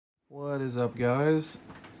What is up, guys?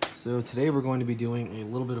 So today we're going to be doing a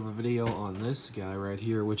little bit of a video on this guy right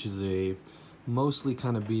here, which is a mostly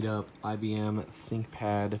kind of beat up IBM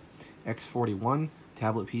ThinkPad X41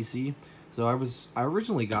 tablet PC. So I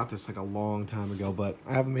originally got this like a long time ago, but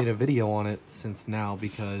I haven't made a video on it since now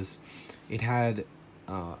because it had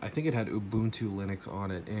I think it had Ubuntu Linux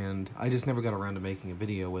on it, and I just never got around to making a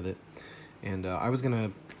video with it. And I was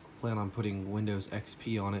gonna plan on putting Windows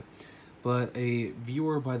XP on it, but a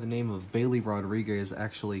viewer by the name of Bailey Rodriguez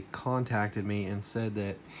actually contacted me and said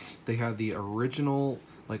that they had the original,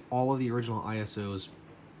 like all of the original ISOs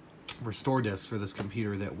restore disks for this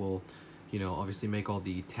computer that will, you know, obviously make all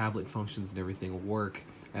the tablet functions and everything work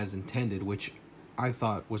as intended, which I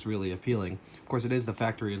thought was really appealing. Of course, it is the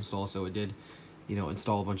factory install, so it did, you know,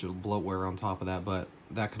 install a bunch of bloatware on top of that, but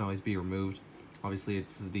that can always be removed. Obviously,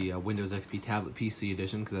 it's the Windows XP Tablet PC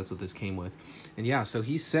edition, because that's what this came with. And yeah, so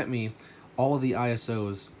he sent me all of the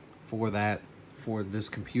ISOs for this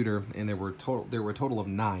computer, and there were a total of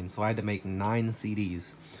 9. So I had to make 9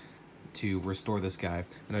 CDs to restore this guy,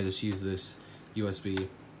 and I just used this USB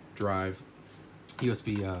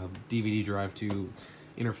DVD drive to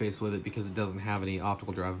interface with it because it doesn't have any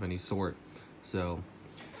optical drive of any sort. So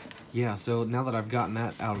yeah, so now that I've gotten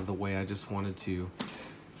that out of the way, I just wanted to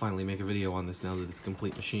finally make a video on this now that it's a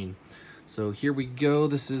complete machine. So here we go.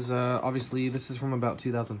 This is obviously this is from about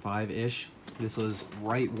 2005-ish. This was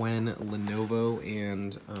right when Lenovo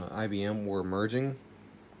and IBM were merging.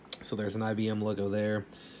 So there's an IBM logo there,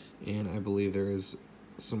 and I believe there is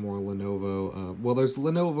some more Lenovo. Well, there's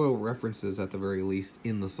Lenovo references at the very least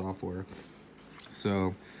in the software.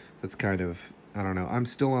 So that's kind of, I don't know. I'm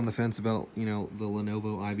still on the fence about, you know, the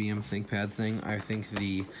Lenovo IBM ThinkPad thing. I think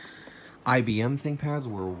the IBM ThinkPads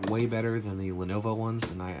were way better than the Lenovo ones,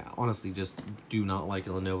 and I honestly just do not like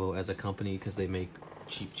Lenovo as a company because they make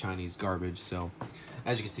cheap Chinese garbage. So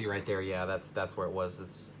as you can see right there, yeah, that's where it was.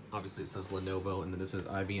 It's obviously, it says Lenovo and then it says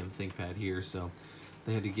IBM ThinkPad here, so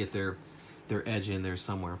they had to get their edge in there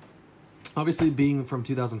somewhere. Obviously, being from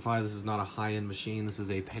 2005, this is not a high-end machine. This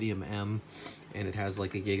is a Pentium M, and it has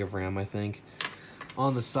like a gig of RAM, I think.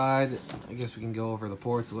 On the side, I guess we can go over the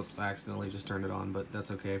ports. Whoops, I accidentally just turned it on, but that's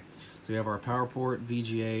okay. So we have our power port,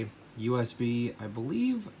 VGA, USB. I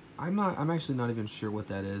believe, I'm actually not even sure what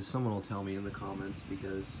that is. Someone will tell me in the comments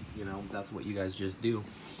because, you know, that's what you guys just do.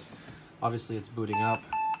 Obviously, it's booting up,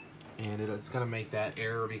 and it's gonna make that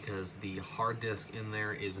error because the hard disk in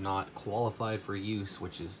there is not qualified for use,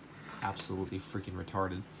 which is absolutely freaking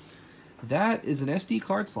retarded. That is an SD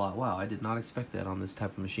card slot. Wow, I did not expect that on this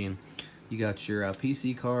type of machine. You got your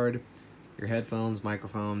PC card, your headphones,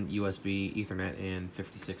 microphone, USB, Ethernet, and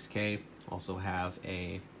 56K. Also have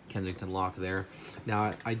a Kensington lock there.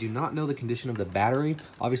 Now, I do not know the condition of the battery.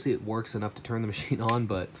 Obviously, it works enough to turn the machine on,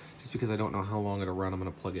 but just because I don't know how long it'll run, I'm going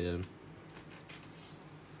to plug it in.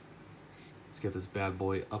 Let's get this bad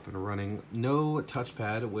boy up and running. No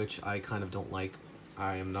touchpad, which I kind of don't like.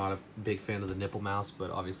 I am not a big fan of the nipple mouse, but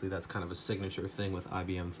obviously that's kind of a signature thing with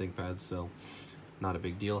IBM ThinkPads, so not a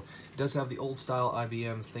big deal. It does have the old style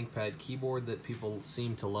IBM ThinkPad keyboard that people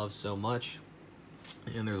seem to love so much.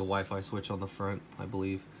 And there's a Wi-Fi switch on the front, I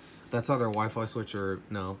believe. That's either a Wi-Fi switch or,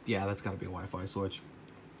 no, yeah, that's gotta be a Wi-Fi switch.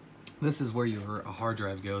 This is where your hard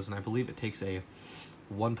drive goes, and I believe it takes a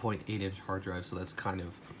 1.8-inch hard drive, so that's kind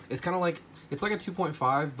of, it's kind of like, it's like a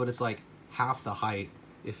 2.5, but it's like half the height,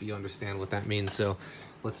 if you understand what that means. So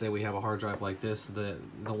let's say we have a hard drive like this, the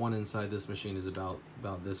one inside this machine is about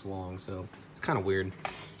this long, so it's kind of weird.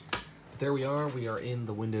 But there we are in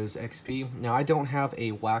the Windows XP. Now, I don't have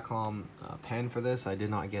a Wacom pen for this. I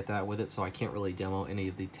did not get that with it, so I can't really demo any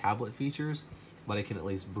of the tablet features, but I can at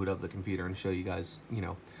least boot up the computer and show you guys, you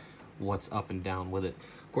know, what's up and down with it.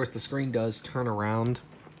 Of course, the screen does turn around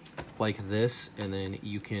like this, and then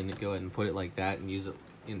you can go ahead and put it like that and use it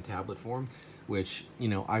in tablet form, which, you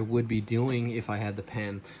know, I would be doing if I had the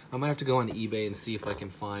pen. I might have to go on eBay and see if I can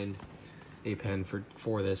find a pen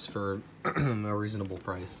for this for a reasonable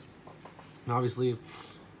price. And obviously,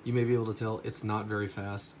 you may be able to tell it's not very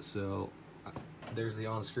fast, so there's the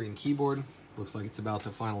on-screen keyboard. Looks like it's about to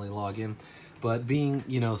finally log in. But being,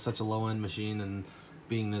 you know, such a low-end machine, and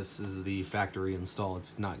being this is the factory install,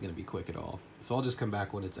 it's not going to be quick at all. So I'll just come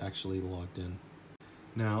back when it's actually logged in.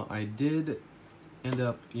 Now, I did end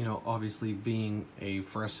up, you know, obviously being a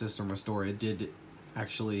fresh system restore, it did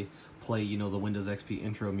actually play, you know, the Windows XP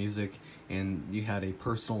intro music, and you had a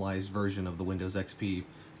personalized version of the Windows XP,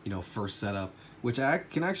 you know, first setup, which I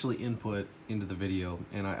can actually input into the video,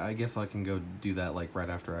 and I guess I can go do that like right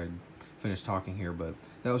after I finish talking here, but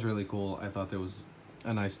that was really cool. I thought that was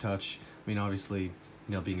a nice touch. I mean, obviously,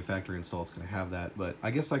 you know, being a factory install, it's going to have that. But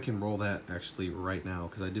I guess I can roll that actually right now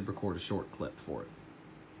because I did record a short clip for it.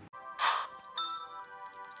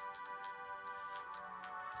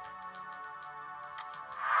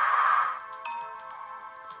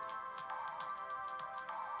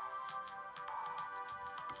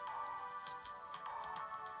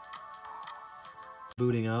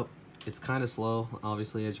 Booting up, it's kind of slow,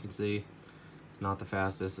 obviously, as you can see. It's not the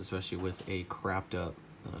fastest, especially with a crapped up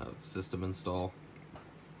system install.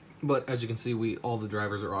 But as you can see, all the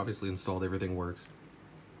drivers are obviously installed, everything works.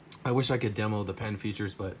 I wish I could demo the pen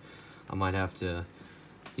features, but I might have to,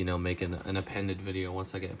 you know, make an appended video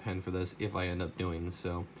once I get a pen for this, if I end up doing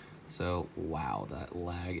so. So, wow, that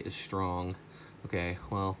lag is strong. Okay,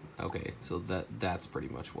 well, okay, so that's pretty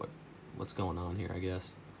much what's going on here, I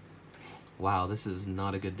guess. Wow, this is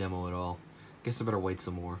not a good demo at all. Guess I better wait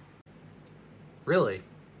some more. Really?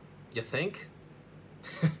 You think?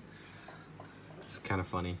 It's kind of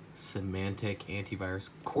funny. Semantic Antivirus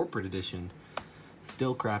Corporate Edition.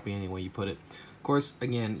 Still crappy any way you put it. Of course,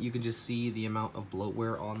 again, you can just see the amount of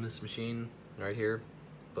bloatware on this machine right here.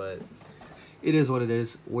 But it is what it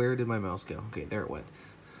is. Where did my mouse go? Okay, there it went.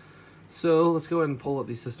 So let's go ahead and pull up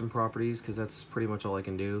these system properties because that's pretty much all I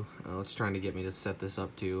can do. It's trying to get me to set this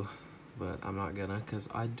up too, but I'm not gonna because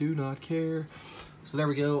I do not care. So there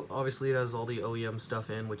we go. Obviously it has all the OEM stuff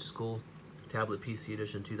in, which is cool. Tablet PC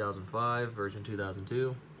Edition 2005, version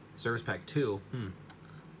 2002. Service Pack 2.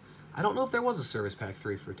 I don't know if there was a Service Pack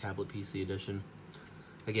 3 for Tablet PC Edition.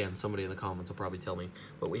 Again, somebody in the comments will probably tell me.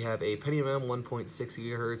 But we have a Pentium M 1.6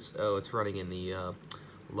 GHz. Oh, it's running in the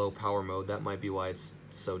low power mode. That might be why it's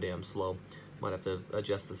so damn slow. Might have to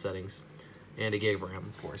adjust the settings. And a gig of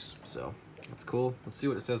RAM, of course. So that's cool. Let's see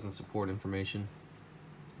what it says in support information.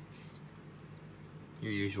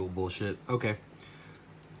 Your usual bullshit. Okay.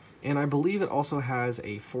 And I believe it also has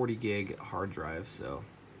a 40 gig hard drive, so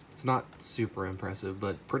it's not super impressive,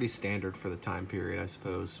 but pretty standard for the time period, I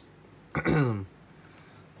suppose. Let's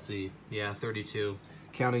see. Yeah, 32.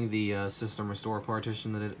 Counting the system restore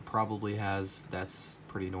partition that it probably has, that's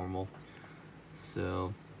pretty normal.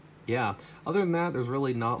 So, yeah. Other than that, there's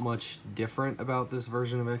really not much different about this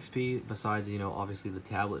version of XP, besides, you know, obviously the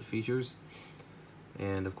tablet features.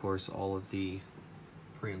 And, of course, all of the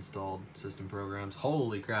pre-installed system programs.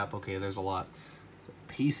 Holy crap, okay, there's a lot.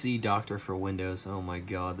 PC Doctor for Windows. Oh my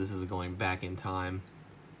god, this is going back in time.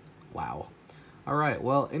 Wow. Alright,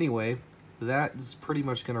 well, anyway, that's pretty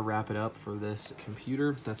much going to wrap it up for this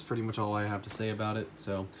computer. That's pretty much all I have to say about it.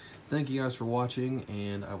 So, thank you guys for watching,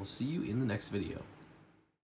 and I will see you in the next video.